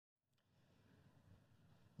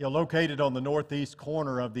Located on the northeast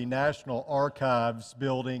corner of the National Archives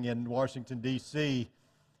building in Washington, D.C.,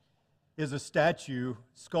 is a statue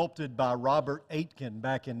sculpted by Robert Aitken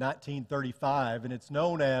back in 1935, and it's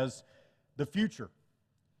known as the Future.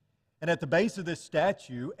 And at the base of this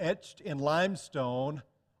statue, etched in limestone,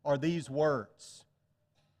 are these words: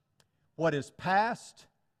 "What is past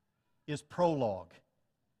is prologue."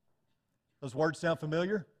 Those words sound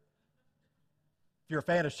familiar? If you're a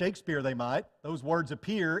fan of Shakespeare, they might. Those words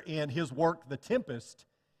appear in his work, The Tempest.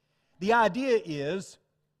 The idea is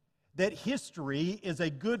that history is a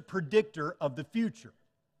good predictor of the future.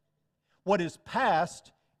 What is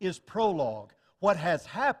past is prologue. What has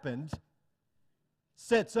happened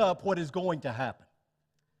sets up what is going to happen.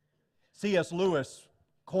 C.S. Lewis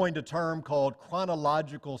coined a term called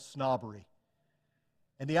chronological snobbery.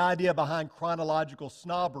 And the idea behind chronological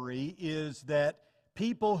snobbery is that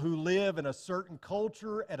people who live in a certain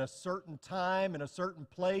culture at a certain time in a certain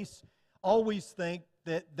place always think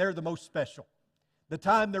that they're the most special. The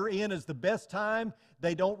time they're in is the best time.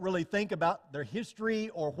 They don't really think about their history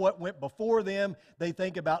or what went before them. They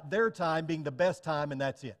think about their time being the best time, and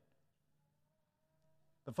that's it.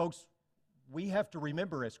 But folks, we have to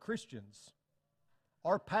remember as Christians,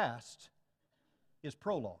 our past is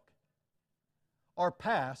prologue. Our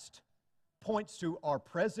past points to our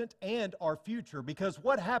present and our future, because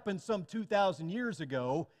what happened some 2,000 years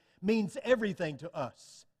ago means everything to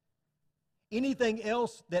us. Anything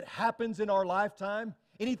else that happens in our lifetime,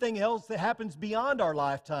 anything else that happens beyond our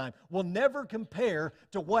lifetime, will never compare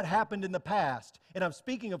to what happened in the past. And I'm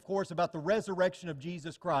speaking, of course, about the resurrection of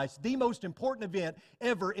Jesus Christ, the most important event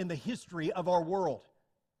ever in the history of our world.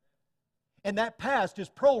 And that past is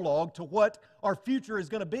prologue to what our future is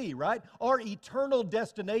going to be, right? Our eternal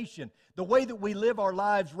destination, the way that we live our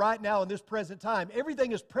lives right now in this present time,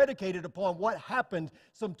 everything is predicated upon what happened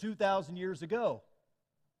some 2,000 years ago.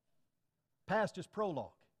 Past is prologue.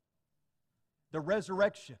 The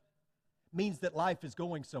resurrection means that life is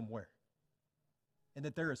going somewhere and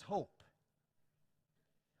that there is hope.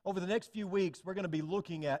 Over the next few weeks, we're going to be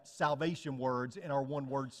looking at salvation words in our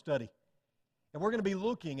one-word study. And we're going to be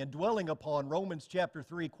looking and dwelling upon Romans chapter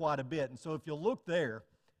 3 quite a bit. And so if you'll look there,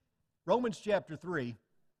 Romans chapter 3,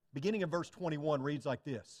 beginning in verse 21, reads like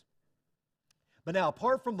this: "But now,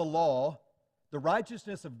 apart from the law, the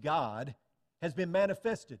righteousness of God has been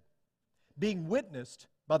manifested, being witnessed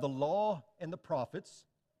by the law and the prophets,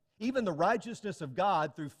 even the righteousness of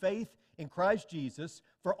God through faith in Christ Jesus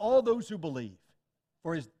for all those who believe.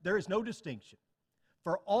 For there is no distinction.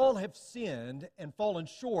 For all have sinned and fallen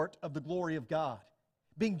short of the glory of God,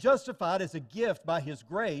 being justified as a gift by His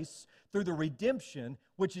grace through the redemption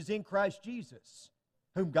which is in Christ Jesus,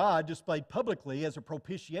 whom God displayed publicly as a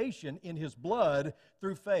propitiation in His blood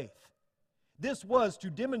through faith. This was to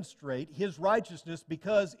demonstrate His righteousness,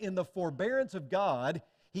 because in the forbearance of God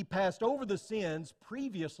He passed over the sins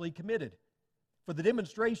previously committed, for the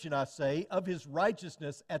demonstration, I say, of His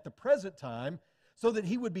righteousness at the present time, so that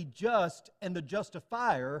He would be just and the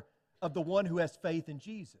justifier of the one who has faith in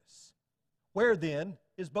Jesus. Where then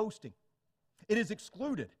is boasting? It is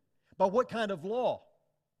excluded. By what kind of law?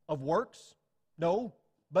 Of works? No,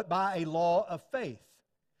 but by a law of faith.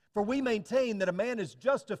 For we maintain that a man is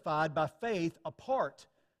justified by faith apart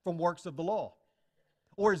from works of the law.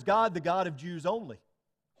 Or is God the God of Jews only?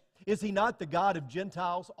 Is He not the God of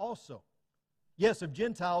Gentiles also? Yes, of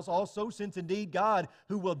Gentiles also, since indeed God,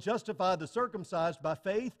 who will justify the circumcised by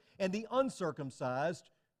faith and the uncircumcised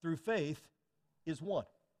through faith, is one."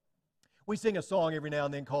 We sing a song every now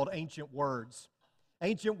and then called Ancient Words.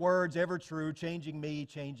 Ancient words, ever true, changing me,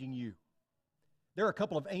 changing you. There are a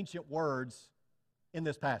couple of ancient words in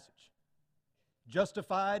this passage: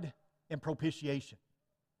 justified and propitiation.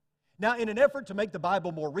 Now, in an effort to make the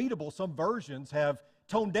Bible more readable, some versions have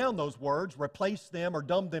toned down those words, replaced them, or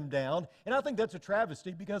dumbed them down. And I think that's a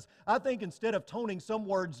travesty, because I think instead of toning some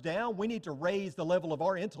words down, we need to raise the level of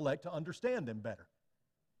our intellect to understand them better.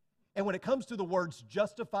 And when it comes to the words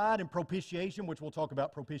justified and propitiation, which we'll talk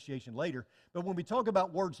about propitiation later, but when we talk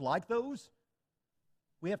about words like those,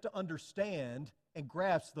 we have to understand and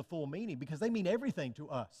grasp the full meaning, because they mean everything to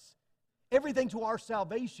us. Everything to our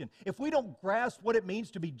salvation. If we don't grasp what it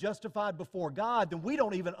means to be justified before God, then we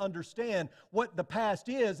don't even understand what the past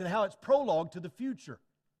is and how it's prologue to the future.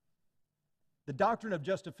 The doctrine of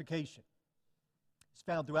justification is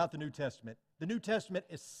found throughout the New Testament. The New Testament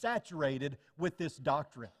is saturated with this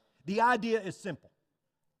doctrine. The idea is simple.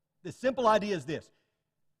 The simple idea is this: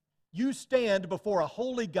 you stand before a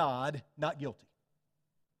holy God not guilty.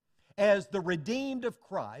 As the redeemed of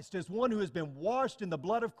Christ, as one who has been washed in the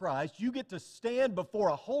blood of Christ, you get to stand before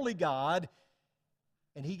a holy God,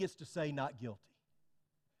 and He gets to say not guilty.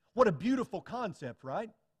 What a beautiful concept, right?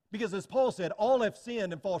 Because as Paul said, all have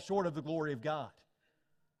sinned and fall short of the glory of God.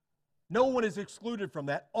 No one is excluded from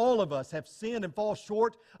that. All of us have sinned and fall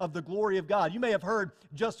short of the glory of God. You may have heard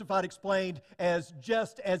justified explained as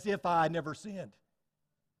just as if I never sinned.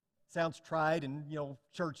 Sounds trite and,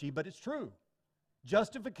 churchy, but it's true.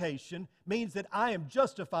 Justification means that I am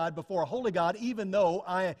justified before a holy God even though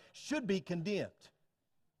I should be condemned.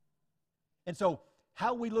 And so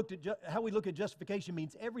how we look at justification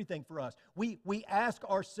means everything for us. We ask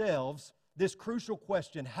ourselves this crucial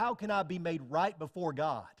question, how can I be made right before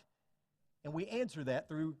God? And we answer that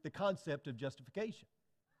through the concept of justification.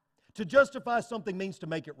 To justify something means to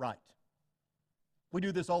make it right. We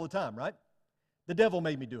do this all the time, right? The devil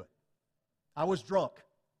made me do it. I was drunk.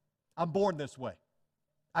 I'm born this way.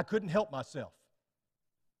 I couldn't help myself.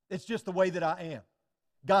 It's just the way that I am.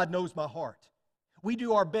 God knows my heart. We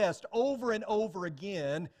do our best over and over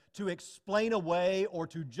again to explain away or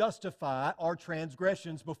to justify our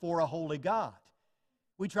transgressions before a holy God.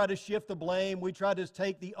 We try to shift the blame. We try to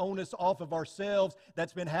take the onus off of ourselves.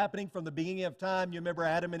 That's been happening from the beginning of time. You remember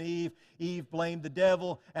Adam and Eve. Eve blamed the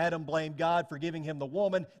devil. Adam blamed God for giving him the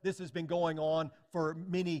woman. This has been going on for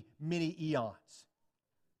many, many eons.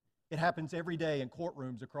 It happens every day in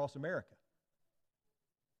courtrooms across America.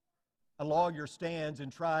 A lawyer stands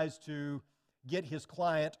and tries to get his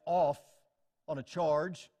client off on a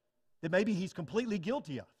charge that maybe he's completely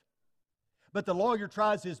guilty of. But the lawyer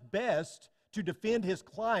tries his best to defend his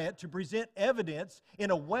client, to present evidence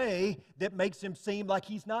in a way that makes him seem like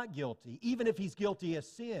he's not guilty, even if he's guilty as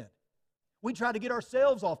sin. We try to get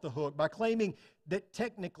ourselves off the hook by claiming that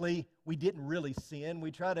technically we didn't really sin.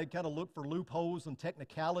 We try to kind of look for loopholes and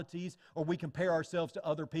technicalities, or we compare ourselves to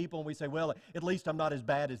other people and we say, well, at least I'm not as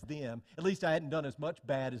bad as them. At least I hadn't done as much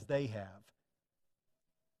bad as they have.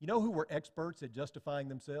 You know who were experts at justifying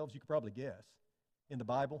themselves? You could probably guess. In the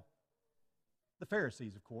Bible? The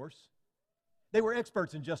Pharisees, of course. They were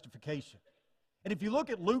experts in justification. And if you look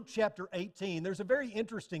at Luke chapter 18, there's a very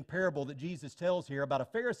interesting parable that Jesus tells here about a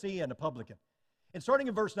Pharisee and a publican. And starting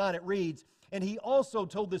in verse 9, it reads, "And he also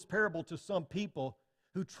told this parable to some people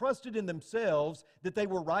who trusted in themselves that they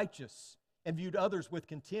were righteous and viewed others with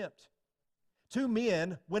contempt. Two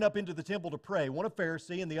men went up into the temple to pray, one a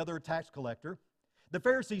Pharisee and the other a tax collector. The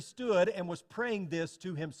Pharisee stood and was praying this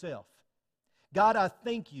to himself. God, I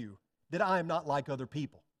thank you that I am not like other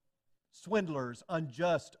people, swindlers,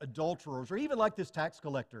 unjust, adulterers, or even like this tax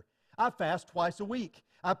collector. I fast twice a week.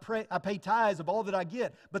 I pay tithes of all that I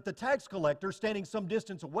get. But the tax collector, standing some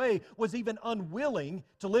distance away, was even unwilling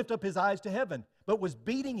to lift up his eyes to heaven, but was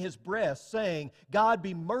beating his breast, saying, God,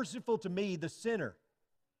 be merciful to me, the sinner.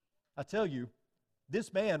 I tell you,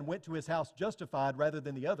 this man went to his house justified rather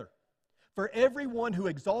than the other. For everyone who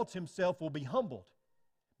exalts himself will be humbled,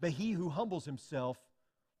 but he who humbles himself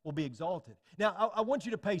will be exalted." Now, I want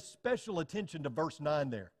you to pay special attention to verse 9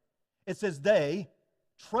 there. It says, they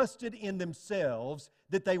trusted in themselves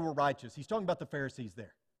that they were righteous. He's talking about the Pharisees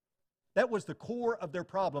there. That was the core of their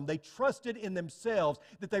problem. They trusted in themselves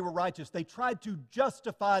that they were righteous. They tried to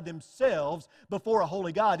justify themselves before a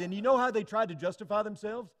holy God. And you know how they tried to justify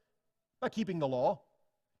themselves? By keeping the law.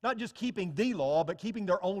 Not just keeping the law, but keeping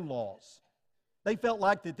their own laws. They felt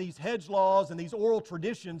like that these hedge laws and these oral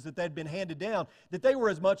traditions that they'd been handed down, that they were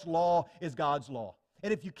as much law as God's law.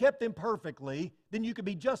 And if you kept them perfectly, then you could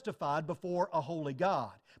be justified before a holy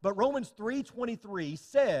God. But Romans 3:23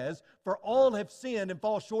 says, for all have sinned and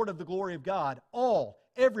fall short of the glory of God. All,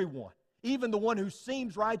 everyone, even the one who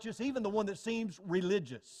seems righteous, even the one that seems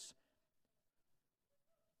religious.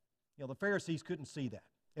 The Pharisees couldn't see that.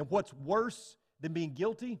 And what's worse than being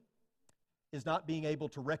guilty is not being able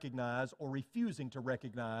to recognize or refusing to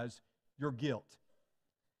recognize your guilt.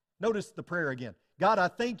 Notice the prayer again. God, I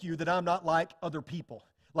thank you that I'm not like other people,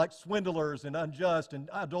 like swindlers and unjust and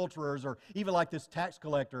adulterers, or even like this tax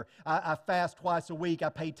collector. I fast twice a week. I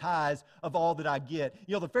pay tithes of all that I get.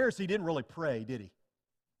 The Pharisee didn't really pray, did he?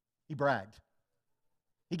 He bragged.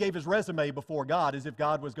 He gave his resume before God as if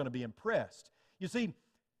God was going to be impressed. You see,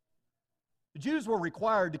 the Jews were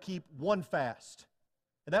required to keep one fast,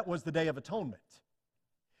 and that was the Day of Atonement.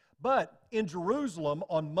 But in Jerusalem,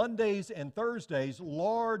 on Mondays and Thursdays,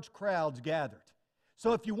 large crowds gathered.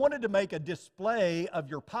 So if you wanted to make a display of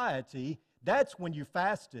your piety, that's when you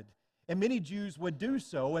fasted. And many Jews would do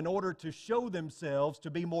so in order to show themselves to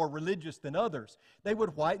be more religious than others. They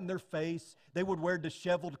would whiten their face, they would wear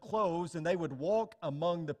disheveled clothes, and they would walk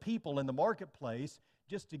among the people in the marketplace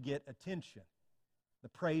just to get attention. The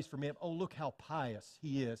praise from him, oh, look how pious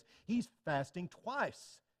he is. He's fasting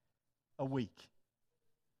twice a week.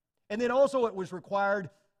 And then also it was required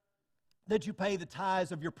that you pay the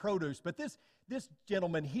tithes of your produce. But this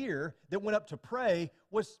gentleman here that went up to pray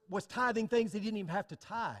was tithing things he didn't even have to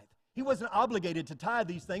tithe. He wasn't obligated to tithe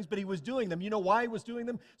these things, but he was doing them. You know why he was doing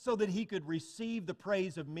them? So that he could receive the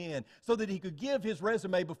praise of men, so that he could give his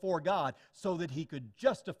resume before God, so that he could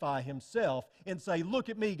justify himself and say, look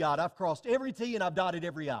at me, God, I've crossed every T and I've dotted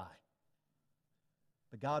every I.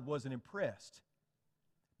 But God wasn't impressed,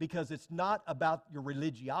 because it's not about your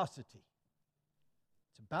religiosity.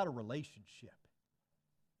 It's about a relationship.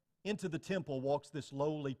 Into the temple walks this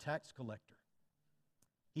lowly tax collector.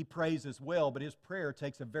 He prays as well, but his prayer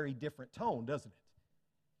takes a very different tone, doesn't it?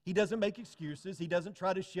 He doesn't make excuses. He doesn't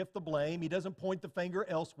try to shift the blame. He doesn't point the finger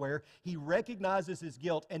elsewhere. He recognizes his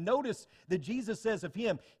guilt. And notice that Jesus says of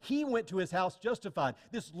him, he went to his house justified.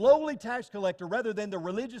 This lowly tax collector, rather than the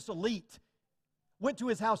religious elite, went to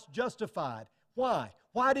his house justified. Why?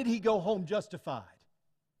 Why did he go home justified?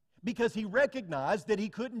 Because he recognized that he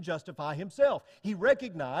couldn't justify himself. He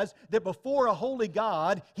recognized that before a holy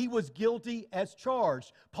God, he was guilty as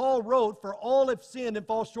charged. Paul wrote, "For all have sinned and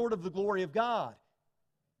fall short of the glory of God."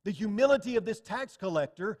 The humility of this tax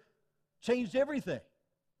collector changed everything.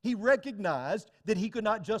 He recognized that he could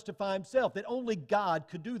not justify himself, that only God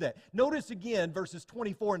could do that. Notice again verses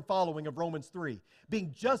 24 and following of Romans 3.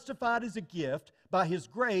 Being justified as a gift by His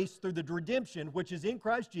grace through the redemption which is in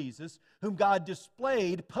Christ Jesus, whom God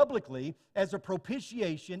displayed publicly as a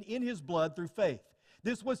propitiation in His blood through faith.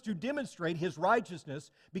 This was to demonstrate His righteousness,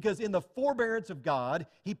 because in the forbearance of God,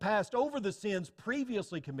 He passed over the sins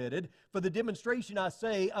previously committed for the demonstration, I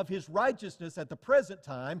say, of His righteousness at the present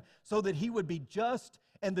time, so that He would be just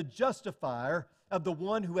and the justifier of the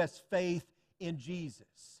one who has faith in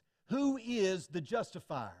Jesus. Who is the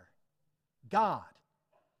justifier? God,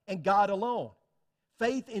 and God alone.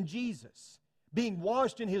 Faith in Jesus, being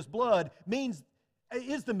washed in His blood,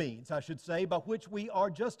 is the means, I should say, by which we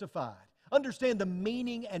are justified. Understand the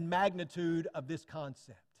meaning and magnitude of this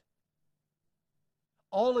concept.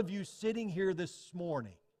 All of you sitting here this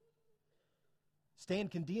morning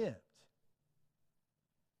stand condemned.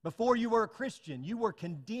 Before you were a Christian, you were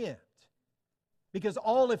condemned, because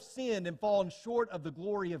all have sinned and fallen short of the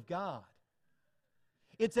glory of God.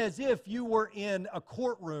 It's as if you were in a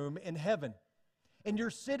courtroom in heaven, and you're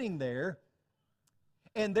sitting there,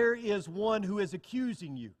 and there is one who is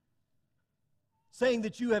accusing you, saying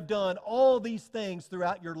that you have done all these things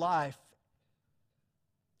throughout your life,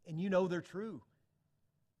 and you know they're true.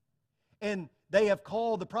 And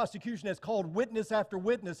the prosecution has called witness after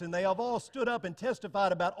witness, and they have all stood up and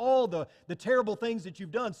testified about all the terrible things that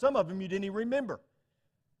you've done. Some of them you didn't even remember,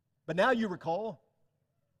 but now you recall.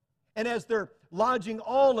 And as they're lodging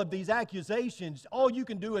all of these accusations, all you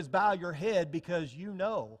can do is bow your head, because you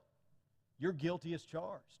know you're guilty as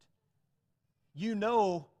charged. You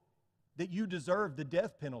know that you deserve the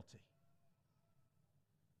death penalty.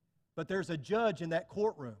 But there's a judge in that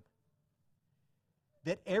courtroom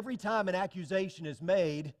that every time an accusation is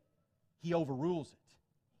made, he overrules it.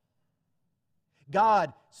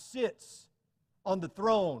 God sits on the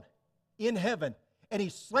throne in heaven, and He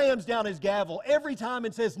slams down His gavel every time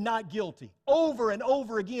and says, "Not guilty." Over and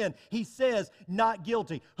over again, He says, "Not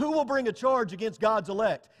guilty." Who will bring a charge against God's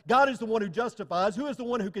elect? God is the one who justifies. Who is the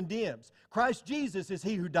one who condemns? Christ Jesus is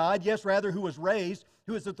He who died, yes, rather, who was raised,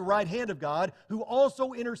 who is at the right hand of God, who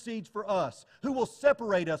also intercedes for us. Who will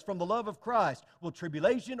separate us from the love of Christ? Will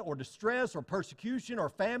tribulation or distress or persecution or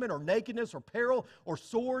famine or nakedness or peril or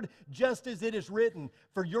sword? Just as it is written,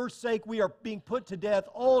 "For your sake we are being put to death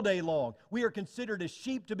all day long. We are considered as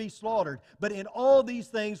sheep to be slaughtered. But in all these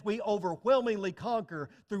things we overwhelmingly conquer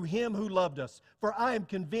through Him who loved us. For I am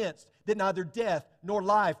convinced that neither death, nor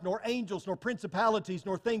life, nor angels, nor principalities,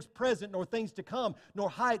 nor things present, nor things to come, nor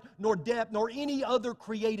height, nor depth, nor any other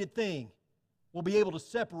created thing will be able to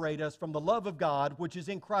separate us from the love of God, which is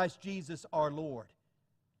in Christ Jesus our Lord."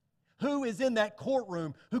 Who is in that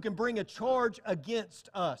courtroom who can bring a charge against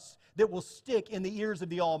us that will stick in the ears of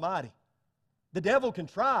the Almighty? The devil can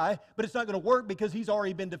try, but it's not going to work, because he's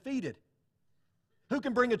already been defeated. Who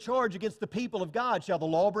can bring a charge against the people of God? Shall the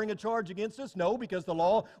law bring a charge against us? No, because the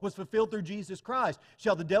law was fulfilled through Jesus Christ.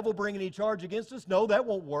 Shall the devil bring any charge against us? No, that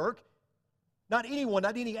won't work. Not anyone,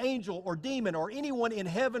 not any angel or demon or anyone in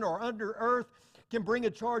heaven or under earth can bring a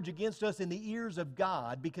charge against us in the ears of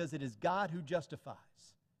God, because it is God who justifies.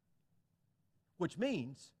 Which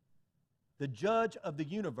means the judge of the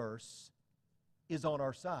universe is on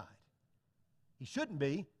our side. He shouldn't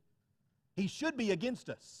be. He should be against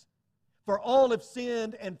us. For all have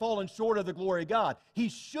sinned and fallen short of the glory of God. He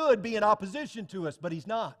should be in opposition to us, but He's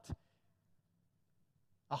not.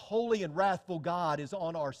 A holy and wrathful God is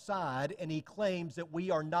on our side, and He claims that we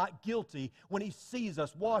are not guilty when He sees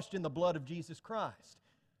us washed in the blood of Jesus Christ.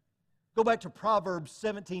 Go back to Proverbs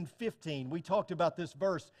 17:15. We talked about this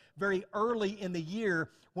verse very early in the year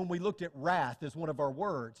when we looked at wrath as one of our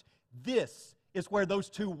words. This is where those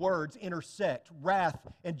two words intersect, wrath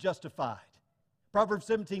and justified. Proverbs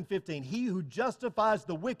 17:15, he who justifies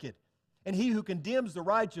the wicked and he who condemns the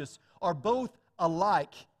righteous are both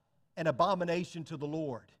alike an abomination to the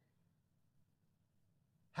Lord.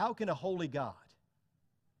 How can a holy God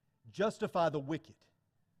justify the wicked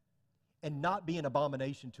and not be an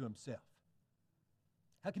abomination to Himself?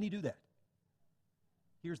 How can He do that?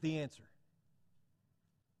 Here's the answer.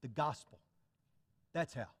 The gospel.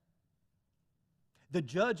 That's how. The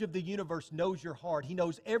judge of the universe knows your heart. He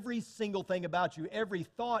knows every single thing about you, every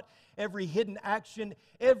thought, every hidden action,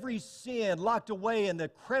 every sin locked away in the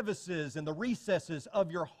crevices and the recesses of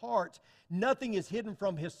your heart. Nothing is hidden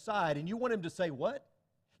from His side. And you want Him to say what?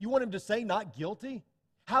 You want Him to say not guilty?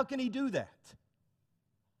 How can He do that?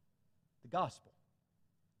 The gospel.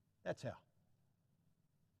 That's how.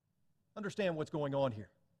 Understand what's going on here.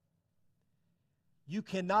 You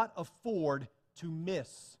cannot afford to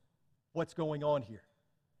miss what's going on here.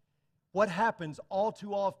 What happens all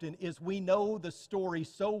too often is we know the story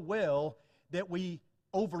so well that we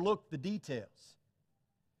overlook the details.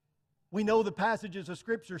 We know the passages of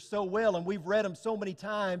Scripture so well, and we've read them so many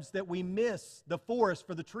times that we miss the forest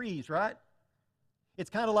for the trees, right? It's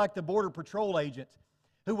kind of like the Border Patrol agent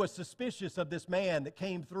who was suspicious of this man that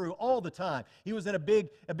came through all the time. He was in a big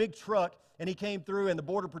truck, and he came through, and the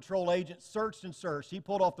Border Patrol agent searched and searched. He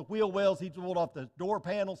pulled off the wheel wells, he pulled off the door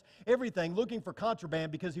panels, everything, looking for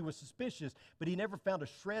contraband because he was suspicious, but he never found a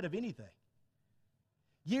shred of anything.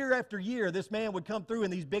 Year after year, this man would come through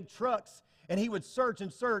in these big trucks, and he would search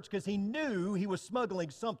and search because he knew he was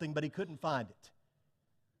smuggling something, but he couldn't find it.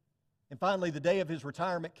 And finally, the day of his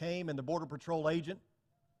retirement came, and the Border Patrol agent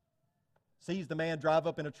sees the man drive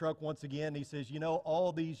up in a truck once again, and he says, you know,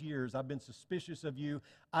 all these years I've been suspicious of you.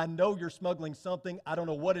 I know you're smuggling something. I don't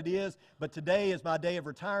know what it is, but today is my day of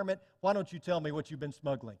retirement. Why don't you tell me what you've been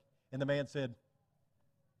smuggling? And the man said,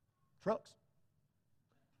 trucks.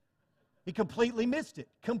 He completely missed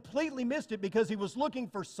it because he was looking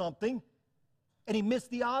for something, and he missed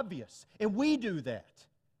the obvious. And we do that.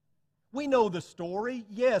 We know the story.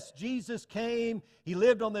 Yes, Jesus came. He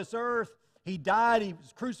lived on this earth. He died, He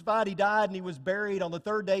was crucified, He died, and He was buried. On the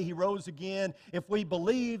third day, He rose again. If we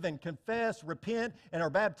believe and confess, repent, and are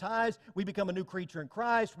baptized, we become a new creature in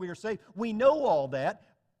Christ. We are saved. We know all that,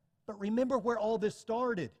 but remember where all this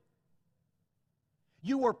started.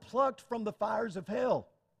 You were plucked from the fires of hell.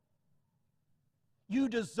 You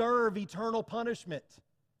deserve eternal punishment.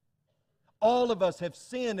 All of us have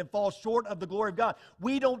sinned and fall short of the glory of God.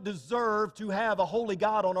 We don't deserve to have a holy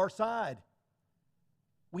God on our side.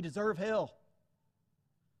 We deserve hell.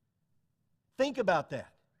 Think about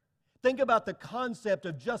that. Think about the concept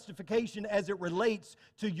of justification as it relates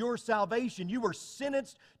to your salvation. You were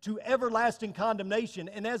sentenced to everlasting condemnation.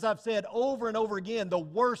 And as I've said over and over again, the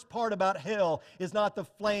worst part about hell is not the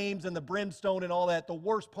flames and the brimstone and all that. The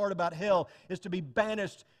worst part about hell is to be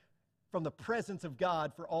banished from the presence of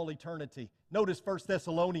God for all eternity. Notice 2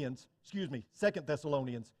 Thessalonians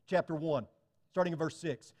chapter 1, starting in verse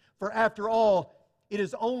 6. For after all, it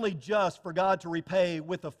is only just for God to repay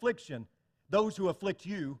with affliction those who afflict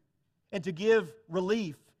you, and to give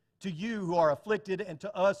relief to you who are afflicted, and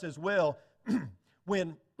to us as well,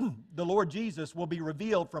 when the Lord Jesus will be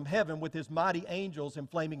revealed from heaven with His mighty angels in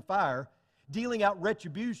flaming fire, dealing out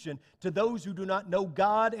retribution to those who do not know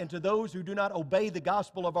God and to those who do not obey the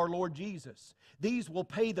gospel of our Lord Jesus. These will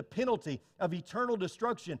pay the penalty of eternal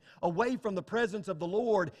destruction away from the presence of the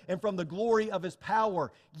Lord and from the glory of His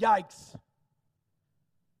power. Yikes.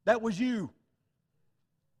 That was you.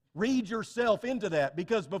 Read yourself into that,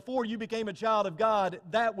 because before you became a child of God,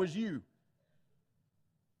 that was you.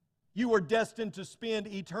 You were destined to spend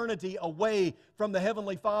eternity away from the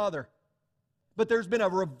Heavenly Father. But there's been a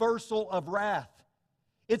reversal of wrath.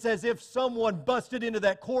 It's as if someone busted into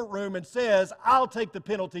that courtroom and says, I'll take the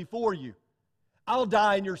penalty for you. I'll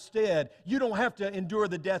die in your stead. You don't have to endure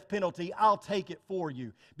the death penalty. I'll take it for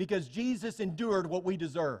you. Because Jesus endured what we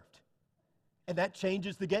deserved. And that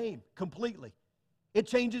changes the game completely. It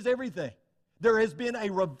changes everything. There has been a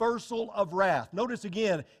reversal of wrath. Notice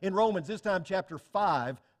again in Romans, this time chapter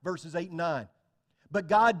 5, verses 8 and 9. But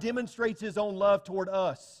God demonstrates His own love toward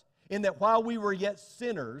us, in that while we were yet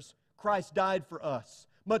sinners, Christ died for us.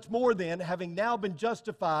 Much more then, having now been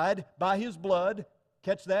justified by His blood,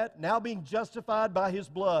 catch that? Now being justified by His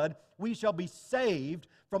blood, we shall be saved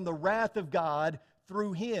from the wrath of God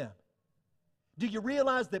through Him. Do you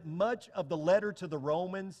realize that much of the letter to the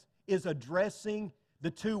Romans is addressing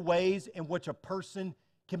the two ways in which a person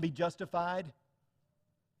can be justified?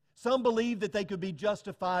 Some believe that they could be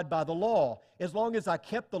justified by the law. As long as I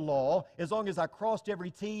kept the law, as long as I crossed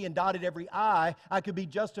every T and dotted every I, I could be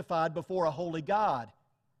justified before a holy God.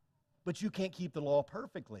 But you can't keep the law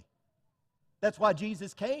perfectly. That's why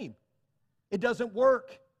Jesus came. It doesn't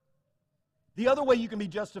work. The other way you can be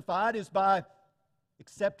justified is by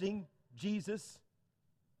accepting Jesus,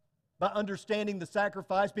 by understanding the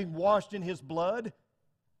sacrifice, being washed in His blood.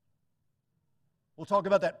 We'll talk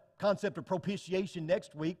about that concept of propitiation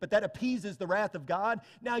next week, but that appeases the wrath of God.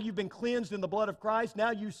 Now you've been cleansed in the blood of Christ.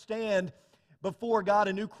 Now you stand before God,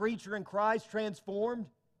 a new creature in Christ, transformed.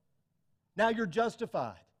 Now you're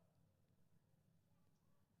justified.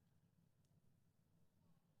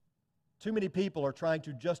 Too many people are trying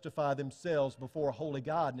to justify themselves before a holy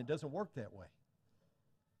God, and it doesn't work that way.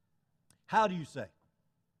 How do you say?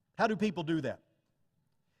 How do people do that?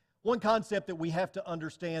 One concept that we have to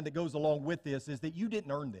understand that goes along with this is that you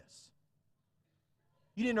didn't earn this.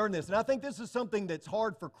 You didn't earn this. And I think this is something that's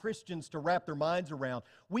hard for Christians to wrap their minds around.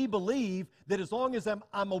 We believe that as long as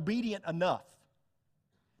I'm obedient enough,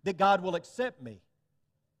 that God will accept me.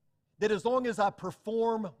 That as long as I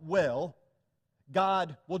perform well,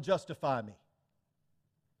 God will justify me.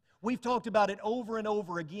 We've talked about it over and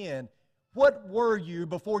over again. What were you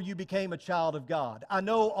before you became a child of God? I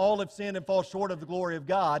know all have sinned and fall short of the glory of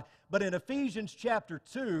God, but in Ephesians chapter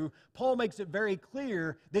 2, Paul makes it very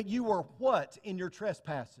clear that you were what in your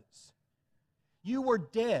trespasses? You were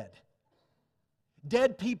dead.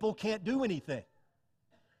 Dead people can't do anything.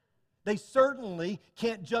 They certainly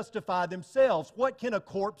can't justify themselves. What can a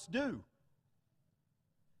corpse do?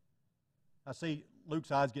 I see Luke's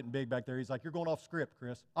eyes getting big back there. He's like, you're going off script,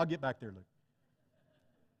 Chris. I'll get back there, Luke.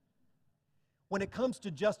 When it comes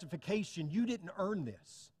to justification, you didn't earn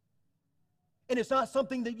this. And it's not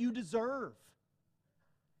something that you deserve.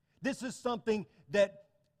 This is something that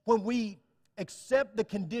when we accept the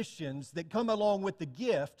conditions that come along with the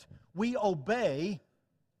gift, we obey,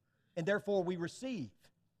 and therefore we receive.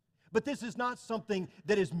 But this is not something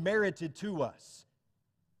that is merited to us.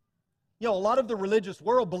 You know, a lot of the religious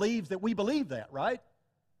world believes that we believe that, right?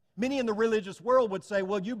 Many in the religious world would say,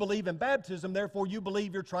 well, you believe in baptism, therefore you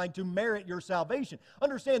believe you're trying to merit your salvation.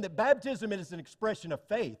 Understand that baptism is an expression of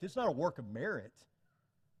faith. It's not a work of merit.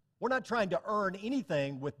 We're not trying to earn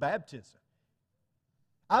anything with baptism.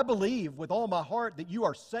 I believe with all my heart that you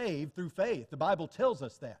are saved through faith. The Bible tells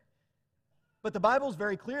us that. But the Bible is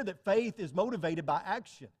very clear that faith is motivated by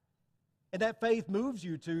action. And that faith moves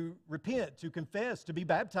you to repent, to confess, to be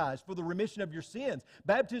baptized for the remission of your sins.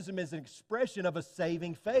 Baptism is an expression of a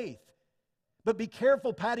saving faith. But be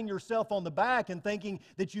careful patting yourself on the back and thinking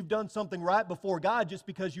that you've done something right before God just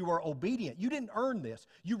because you are obedient. You didn't earn this.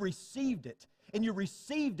 You received it. And you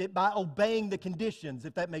received it by obeying the conditions,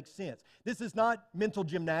 if that makes sense. This is not mental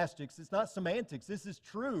gymnastics. It's not semantics. This is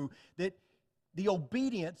true that the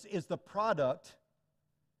obedience is the product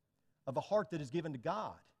of a heart that is given to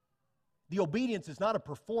God. The obedience is not a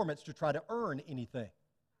performance to try to earn anything.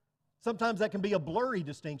 Sometimes that can be a blurry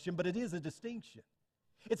distinction, but it is a distinction.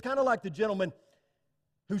 It's kind of like the gentleman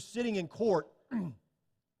who's sitting in court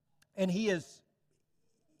and he is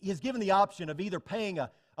given the option of either paying a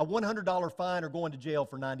 $100 fine or going to jail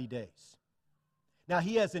for 90 days. Now,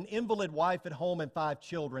 he has an invalid wife at home and 5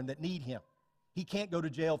 children that need him. He can't go to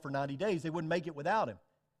jail for 90 days. They wouldn't make it without him.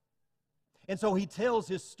 And so he tells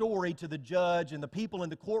his story to the judge, and the people in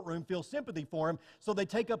the courtroom feel sympathy for him, so they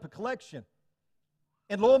take up a collection.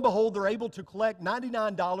 And lo and behold, they're able to collect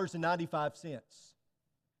 $99.95.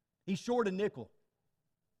 He's short a nickel.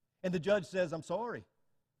 And the judge says, I'm sorry.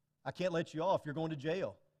 I can't let you off. You're going to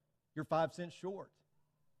jail. You're 5 cents short.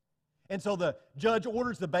 And so the judge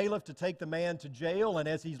orders the bailiff to take the man to jail, and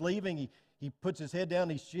as he's leaving, he puts his head down,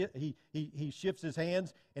 he shifts his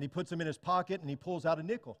hands, and he puts them in his pocket, and he pulls out a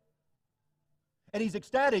nickel. And he's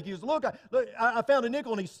ecstatic. He goes, look, I found a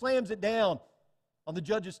nickel, and he slams it down on the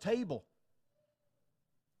judge's table.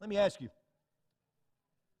 Let me ask you,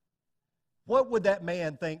 what would that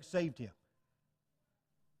man think saved him?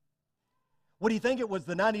 Would he think it was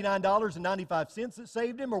the $99.95 that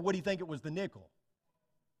saved him, or would he think it was the nickel?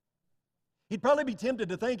 He'd probably be tempted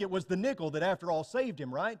to think it was the nickel that after all saved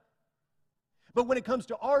him, right? But when it comes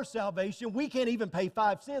to our salvation, we can't even pay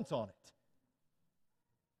 5 cents on it.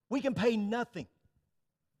 We can pay nothing.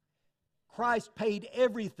 Christ paid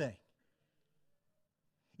everything.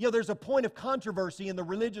 You know, there's a point of controversy in the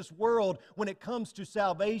religious world when it comes to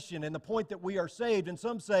salvation and the point that we are saved. And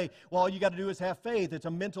some say, well, all you got to do is have faith. It's a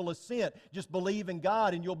mental assent. Just believe in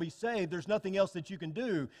God and you'll be saved. There's nothing else that you can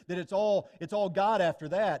do, that it's all God after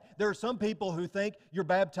that. There are some people who think you're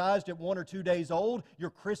baptized at 1 or 2 days old, you're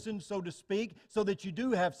christened, so to speak, so that you do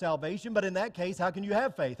have salvation. But in that case, how can you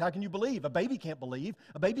have faith? How can you believe? A baby can't believe.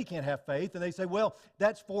 A baby can't have faith. And they say, well,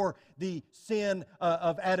 that's for the sin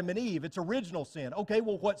of Adam and Eve. It's original sin. Okay,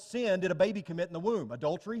 well, what sin did a baby commit in the womb?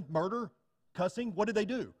 Adultery, murder, cussing? What did they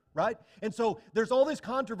do, right? And so there's all this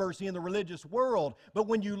controversy in the religious world, but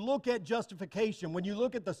when you look at justification, when you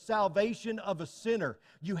look at the salvation of a sinner,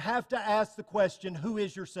 you have to ask the question, who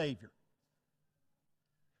is your Savior?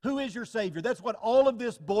 Who is your Savior? That's what all of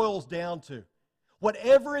this boils down to.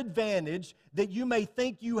 Whatever advantage that you may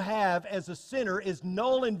think you have as a sinner is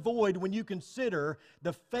null and void when you consider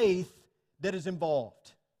the faith that is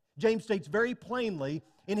involved. James states very plainly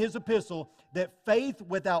in his epistle that faith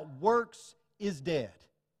without works is dead.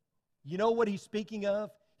 You know what he's speaking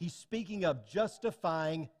of? He's speaking of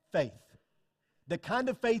justifying faith. The kind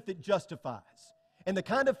of faith that justifies. And the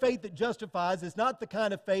kind of faith that justifies is not the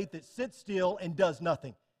kind of faith that sits still and does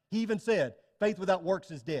nothing. He even said, faith without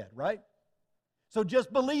works is dead, right? So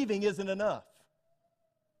just believing isn't enough.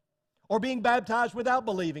 Or being baptized without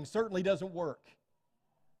believing certainly doesn't work.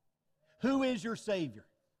 Who is your Savior?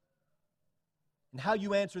 And how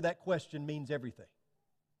you answer that question means everything.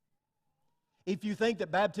 If you think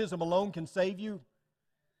that baptism alone can save you,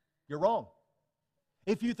 you're wrong.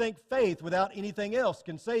 If you think faith without anything else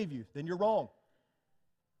can save you, then you're wrong.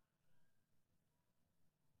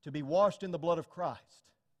 To be washed in the blood of Christ,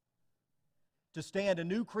 to stand a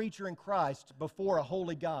new creature in Christ before a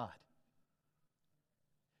holy God,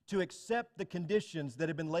 to accept the conditions that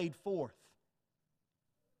have been laid forth.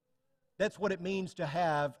 That's what it means to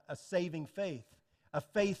have a saving faith, a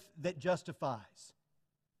faith that justifies.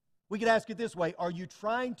 We could ask it this way, are you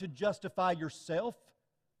trying to justify yourself,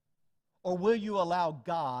 or will you allow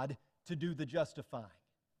God to do the justifying?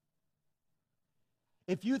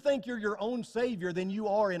 If you think you're your own Savior, then you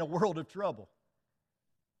are in a world of trouble.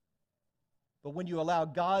 But when you allow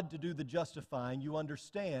God to do the justifying, you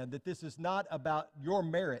understand that this is not about your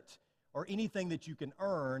merit or anything that you can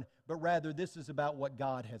earn, but rather this is about what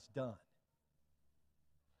God has done.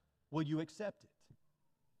 Will you accept it?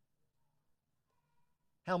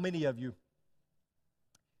 How many of you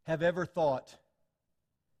have ever thought,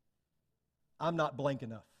 I'm not blank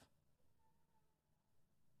enough?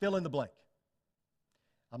 Fill in the blank.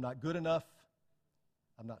 I'm not good enough.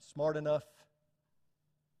 I'm not smart enough.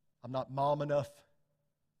 I'm not mom enough.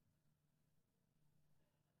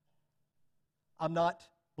 I'm not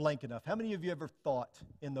blank enough. How many of you ever thought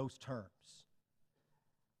in those terms?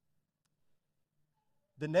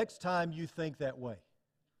 The next time you think that way,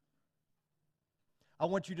 I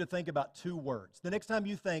want you to think about two words. The next time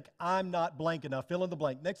you think, I'm not blank enough, fill in the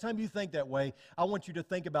blank. Next time you think that way, I want you to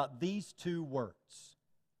think about these two words.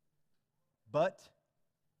 But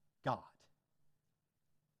God.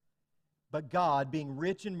 But God, being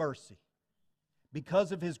rich in mercy,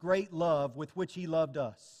 because of His great love with which He loved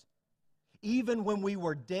us, even when we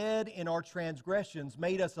were dead in our transgressions,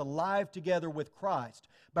 made us alive together with Christ.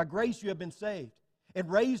 By grace you have been saved, and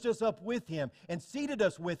raised us up with Him, and seated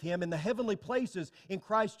us with Him in the heavenly places in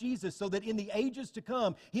Christ Jesus, so that in the ages to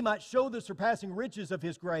come He might show the surpassing riches of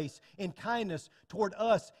His grace and kindness toward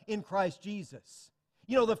us in Christ Jesus.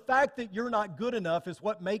 You know, the fact that you're not good enough is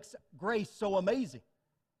what makes grace so amazing.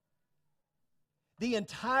 The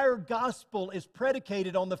entire gospel is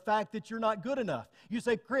predicated on the fact that you're not good enough. You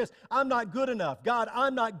say, Chris, I'm not good enough. God,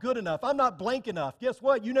 I'm not good enough. I'm not blank enough. Guess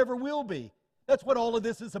what? You never will be. That's what all of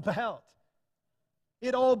this is about.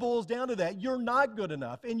 It all boils down to that. You're not good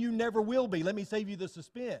enough, and you never will be. Let me save you the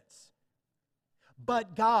suspense.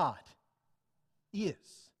 But God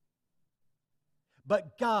is.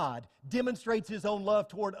 But God demonstrates His own love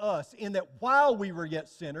toward us in that while we were yet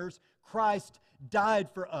sinners, Christ died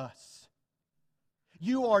for us.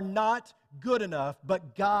 You are not good enough,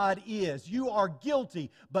 but God is. You are guilty,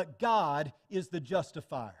 but God is the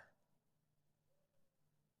justifier.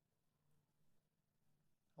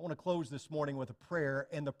 I want to close this morning with a prayer,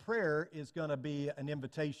 and the prayer is going to be an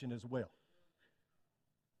invitation as well.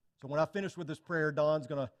 So when I finish with this prayer, Don's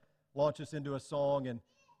going to launch us into a song, and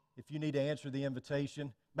if you need to answer the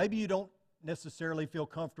invitation, maybe you don't necessarily feel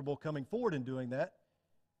comfortable coming forward and doing that.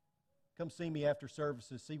 Come see me after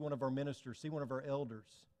services, see one of our ministers, see one of our elders.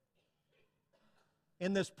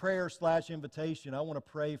 In this prayer/invitation, I want to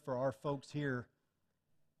pray for our folks here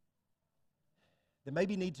that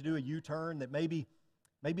maybe need to do a U-turn, that maybe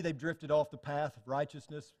they've drifted off the path of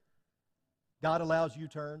righteousness. God allows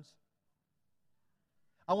U-turns.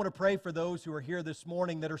 I want to pray for those who are here this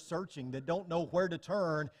morning that are searching, that don't know where to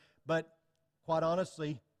turn, but quite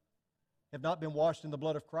honestly, have not been washed in the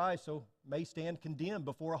blood of Christ, so may stand condemned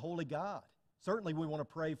before a holy God. Certainly we want to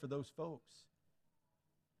pray for those folks.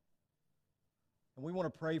 And we want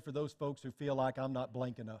to pray for those folks who feel like I'm not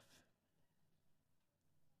blank enough.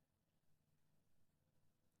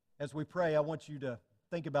 As we pray, I want you to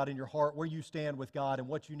think about in your heart where you stand with God and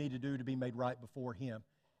what you need to do to be made right before Him.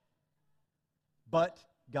 But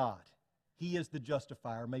God, He is the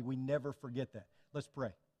justifier. May we never forget that. Let's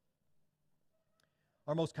pray.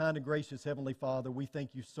 Our most kind and gracious Heavenly Father, we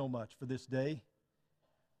thank you so much for this day,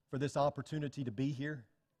 for this opportunity to be here.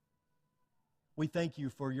 We thank you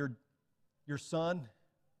for your Son,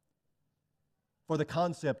 for the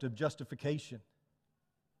concept of justification.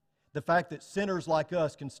 The fact that sinners like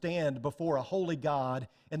us can stand before a holy God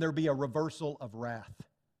and there be a reversal of wrath.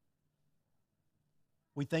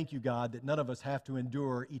 We thank you, God, that none of us have to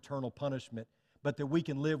endure eternal punishment, but that we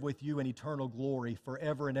can live with you in eternal glory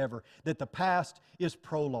forever and ever. That the past is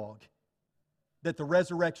prologue. That the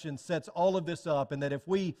resurrection sets all of this up, and that if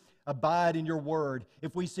we abide in your word,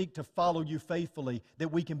 if we seek to follow you faithfully,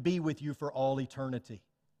 that we can be with you for all eternity.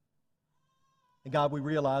 And God, we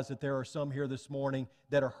realize that there are some here this morning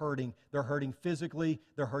that are hurting. They're hurting physically,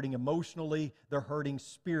 they're hurting emotionally, they're hurting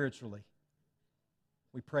spiritually.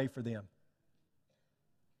 We pray for them.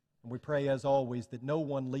 And we pray, as always, that no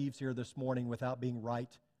one leaves here this morning without being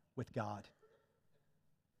right with God.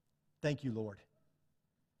 Thank you, Lord.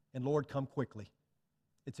 And Lord, come quickly.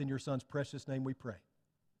 It's in your Son's precious name we pray.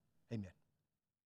 Amen.